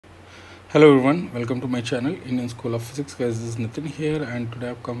Hello everyone, welcome to my channel Indian School of Physics. Guys, this is Nitin here, and today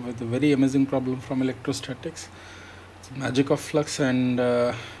I've come with a very amazing problem from electrostatics. It's magic of flux and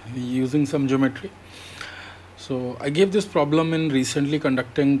using some geometry. So I gave this problem in recently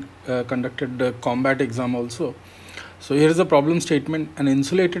conducted combat exam also. So here is the problem statement: an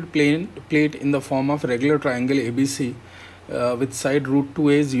insulated plate in the form of regular triangle ABC with side root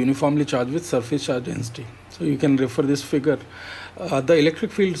 2a is uniformly charged with surface charge density. So you can refer this figure. The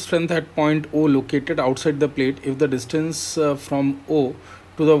electric field strength at point O located outside the plate, if the distance from O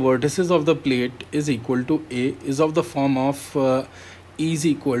to the vertices of the plate is equal to A, is of the form of E is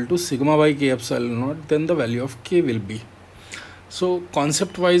equal to sigma by K epsilon naught, then the value of K will be. So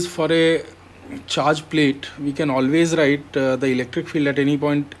concept wise, for a charge plate, we can always write the electric field at any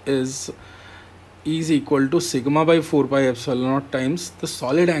point is E is equal to sigma by 4 pi epsilon naught times the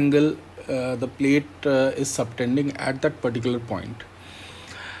solid angle the plate is subtending at that particular point.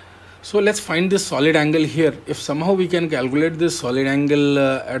 So let's find this solid angle here. If somehow we can calculate this solid angle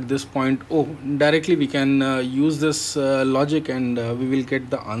at this point O, directly we can use this logic, and we will get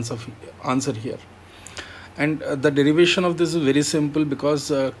the answer here. And the derivation of this is very simple,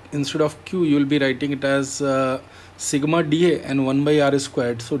 because instead of Q you will be writing it as sigma dA and 1 by r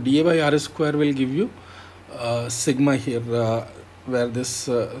squared. So dA by r square will give you sigma here, where this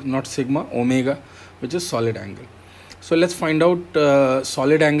not sigma, omega, which is solid angle. So let's find out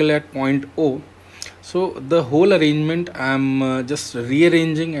solid angle at point O. So the whole arrangement I'm just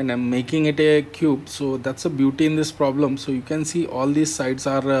rearranging and I'm making it a cube. So that's a beauty in this problem. So you can see all these sides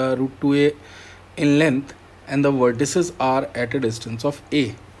are root 2a in length, and the vertices are at a distance of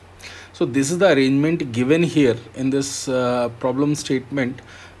a. So this is the arrangement given here in this problem statement,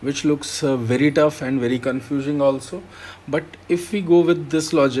 which looks very tough and very confusing also. But if we go with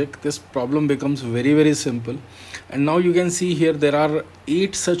this logic, this problem becomes very simple. And now you can see here there are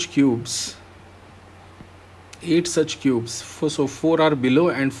 8 such cubes. 8 such cubes. So 4 are below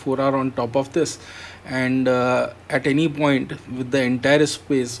and 4 are on top of this. And at any point with the entire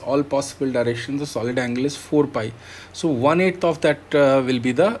space, all possible directions, the solid angle is 4 pi. So 1/8 of that will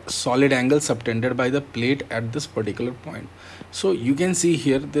be the solid angle subtended by the plate at this particular point. So you can see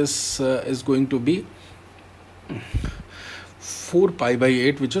here this is going to be 4 pi by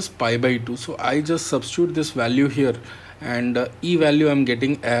 8, which is pi by 2. So I just substitute this value here, and E value I'm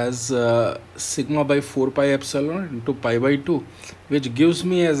getting as sigma by 4 pi epsilon into pi by 2, which gives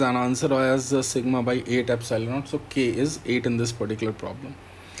me as an answer as sigma by 8 epsilon. So K is 8 in this particular problem.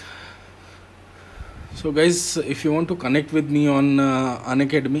 So guys, if you want to connect with me on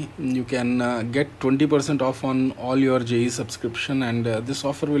Unacademy, you can get 20% off on all your JEE subscription, and this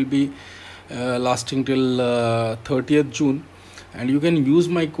offer will be lasting till 30th June. And you can use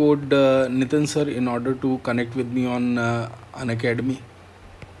my code Nitin sir in order to connect with me on Unacademy.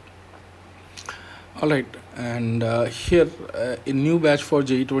 Alright, and here a new batch for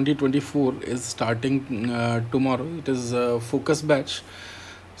JEE 2024 is starting tomorrow. It is a focus batch.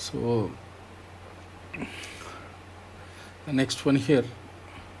 So the next one here,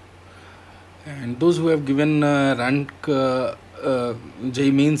 and those who have given rank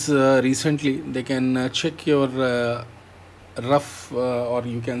JEE Mains recently, they can check your rough or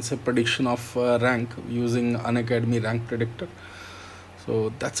you can say prediction of rank using Unacademy rank predictor.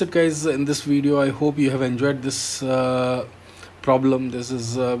 So that's it guys in this video. I hope you have enjoyed this problem. This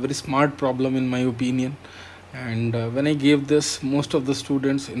is a very smart problem in my opinion, and when I gave this, most of the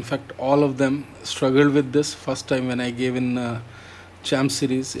students, in fact all of them, struggled with this first time when I gave in champ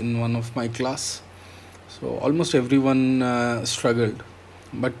series in one of my class. So almost everyone struggled,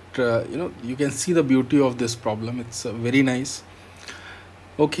 but you can see the beauty of this problem. It's very nice.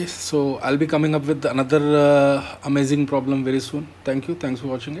 Okay, so I'll be coming up with another amazing problem very soon. Thanks for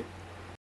watching it.